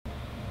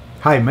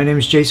Hi, my name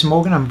is Jason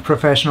Morgan. I'm a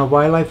professional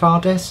wildlife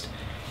artist,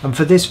 and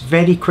for this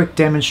very quick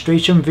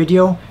demonstration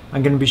video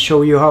I'm going to be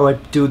showing you how I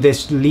do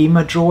this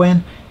lemur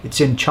drawing. It's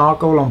in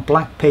charcoal on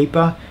black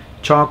paper.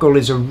 Charcoal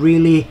is a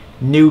really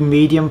new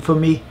medium for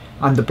me,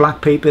 and the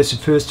black paper is the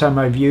first time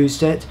I've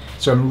used it,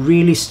 so I'm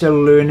really still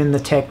learning the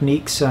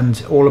techniques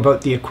and all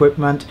about the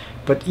equipment,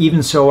 but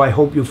even so I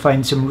hope you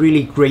find some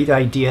really great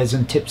ideas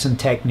and tips and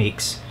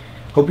techniques.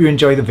 Hope you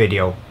enjoy the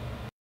video.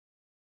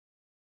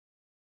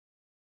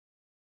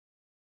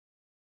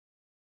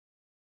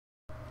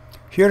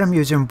 Here I'm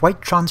using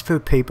white transfer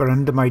paper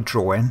under my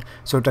drawing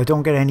so that I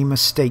don't get any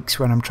mistakes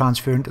when I'm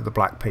transferring to the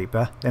black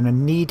paper. Then a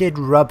kneaded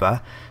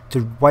rubber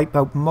to wipe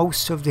out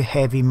most of the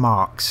heavy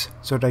marks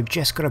so that I've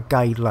just got a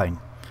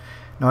guideline.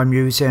 Now I'm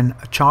using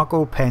a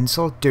charcoal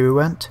pencil,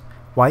 Derwent,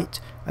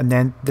 white, and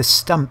then the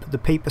stump, the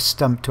paper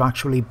stump, to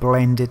actually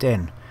blend it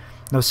in.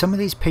 Now some of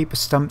these paper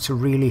stumps are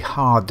really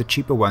hard, the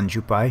cheaper ones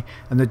you buy,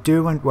 and the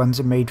Derwent ones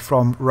are made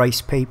from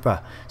rice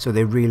paper, so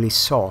they're really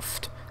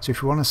soft. So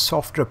if you want a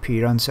softer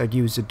appearance, I'd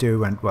use the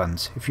Derwent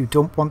ones. If you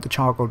don't want the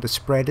charcoal to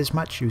spread as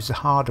much, use the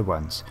harder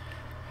ones.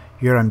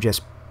 Here I'm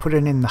just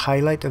putting in the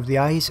highlight of the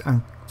eyes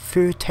and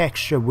fur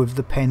texture with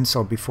the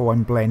pencil before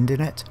I'm blending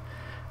it.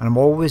 And I'm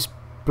always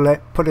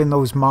putting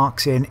those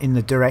marks in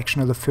the direction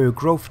of the fur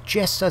growth,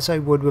 just as I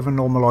would with a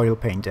normal oil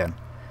painting.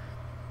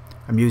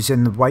 I'm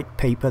using the white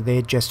paper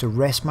there just to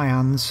rest my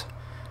hands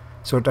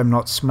so that I'm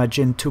not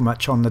smudging too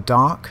much on the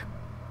dark.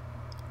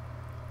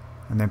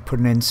 And then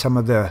putting in some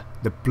of the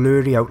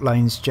blurry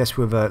outlines just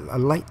with a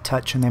light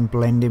touch, and then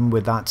blending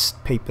with that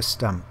paper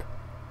stump.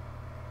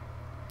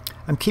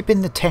 I'm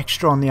keeping the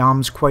texture on the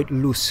arms quite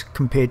loose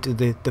compared to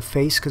the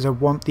face, because I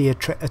want the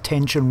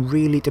attention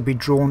really to be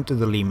drawn to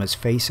the lemur's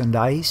face and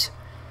eyes.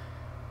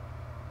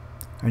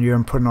 And here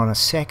I'm putting on a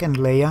second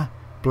layer,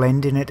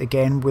 blending it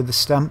again with the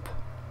stump.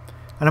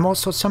 And I'm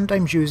also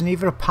sometimes using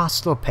either a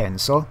pastel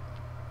pencil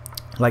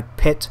like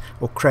Pitt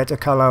or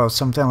Cretacolor or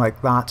something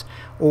like that,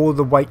 or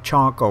the white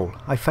charcoal.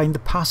 I find the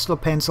pastel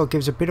pencil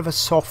gives a bit of a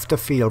softer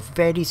feel,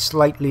 very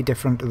slightly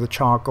different to the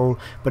charcoal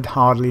but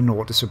hardly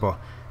noticeable.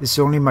 This is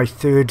only my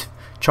third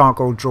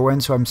charcoal drawing,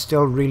 so I'm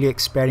still really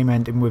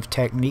experimenting with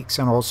techniques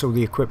and also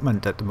the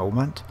equipment at the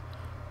moment.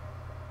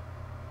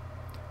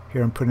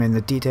 Here I'm putting in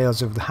the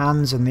details of the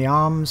hands and the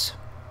arms,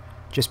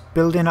 just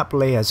building up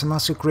layers, and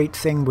that's a great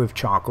thing with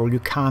charcoal, you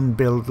can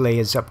build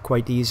layers up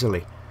quite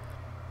easily.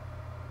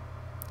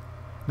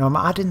 Now I'm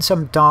adding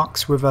some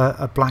darks with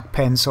a black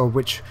pencil,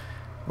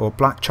 or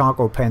black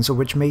charcoal pencil,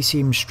 which may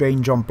seem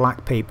strange on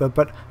black paper,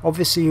 but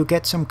obviously you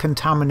get some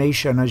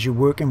contamination as you're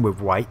working with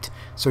white,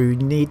 so you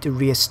need to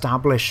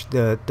re-establish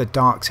the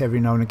darks every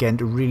now and again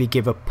to really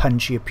give a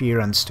punchy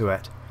appearance to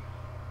it.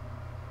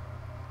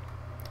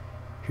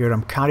 Here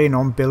I'm carrying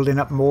on building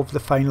up more of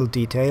the final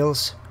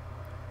details.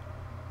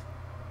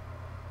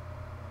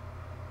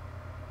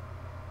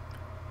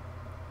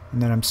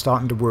 And then I'm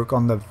starting to work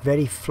on the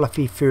very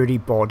fluffy furry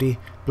body,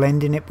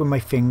 blending it with my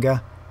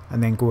finger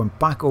and then going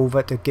back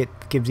over to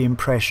give the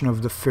impression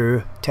of the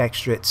fur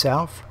texture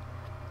itself.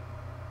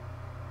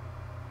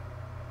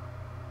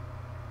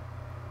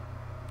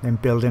 Then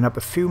building up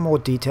a few more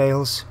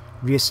details,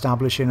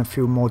 re-establishing a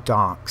few more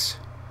darks.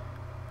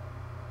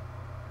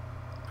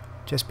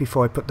 Just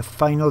before I put the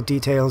final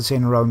details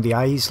in around the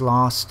eyes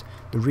last,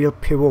 the real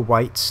pure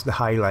whites, the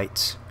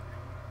highlights.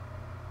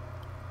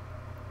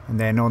 And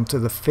then on to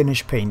the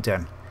finished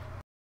painting.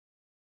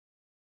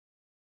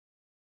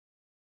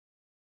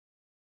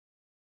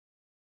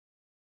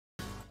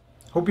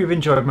 Hope you've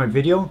enjoyed my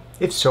video.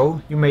 If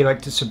so, you may like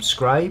to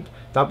subscribe,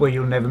 that way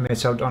you'll never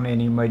miss out on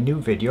any of my new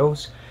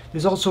videos.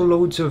 There's also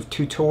loads of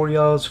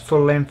tutorials,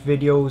 full-length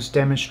videos,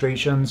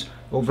 demonstrations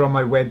over on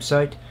my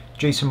website,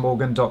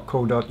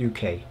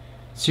 jasonmorgan.co.uk.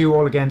 See you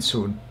all again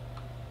soon.